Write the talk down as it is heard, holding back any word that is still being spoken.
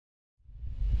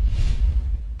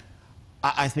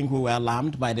I think we were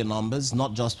alarmed by the numbers,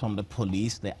 not just from the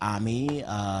police, the army,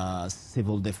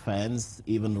 civil defense,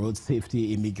 even road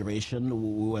safety, immigration.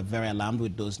 We were very alarmed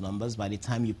with those numbers. By the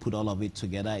time you put all of it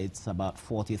together, it's about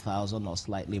 40,000 or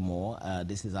slightly more.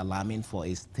 This is alarming for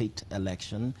a state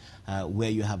election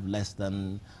where you have less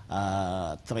than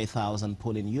 3,000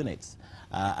 polling units.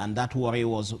 And that worry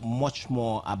was much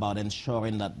more about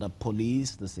ensuring that the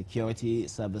police, the security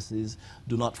services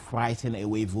do not frighten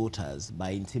away voters by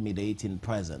intimidating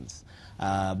presence.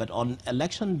 But on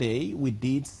election day, we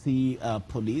did see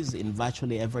police in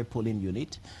virtually every polling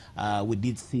unit. We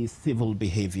did see civil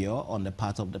behavior on the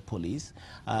part of the police.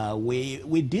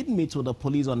 We did meet with the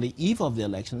police on the eve of the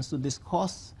elections to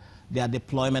discuss their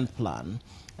deployment plan.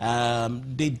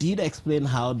 They did explain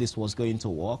how this was going to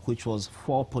work, which was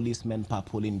 4 policemen per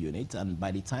polling unit, and by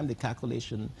the time the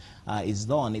calculation is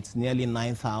done, it's nearly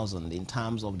 9,000 in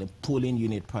terms of the polling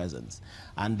unit presence.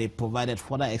 And they provided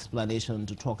further explanation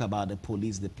to talk about the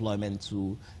police deployment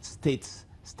to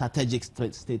strategic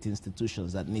state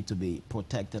institutions that need to be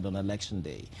protected on election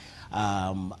day.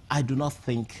 I do not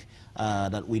think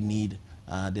that we need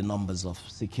the numbers of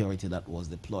security that was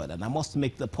deployed. And I must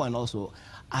make the point also,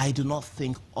 I do not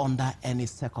think under any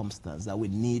circumstance that we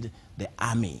need the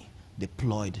army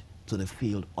deployed to the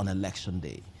field on election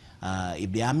day.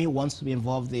 If the army wants to be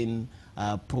involved in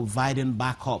providing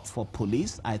backup for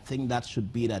police, I think that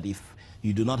should be that if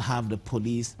you do not have the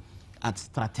police at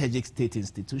strategic state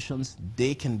institutions,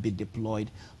 they can be deployed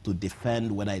to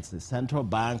defend whether it's the central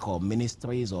bank or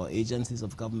ministries or agencies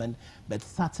of government, but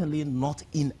certainly not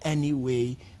in any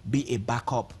way be a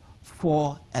backup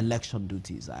for election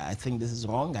duties. I think this is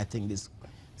wrong. I think this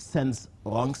sends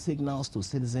wrong signals to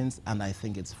citizens, and I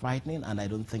think it's frightening, and I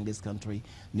don't think this country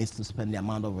needs to spend the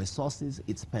amount of resources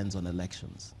it spends on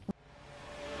elections.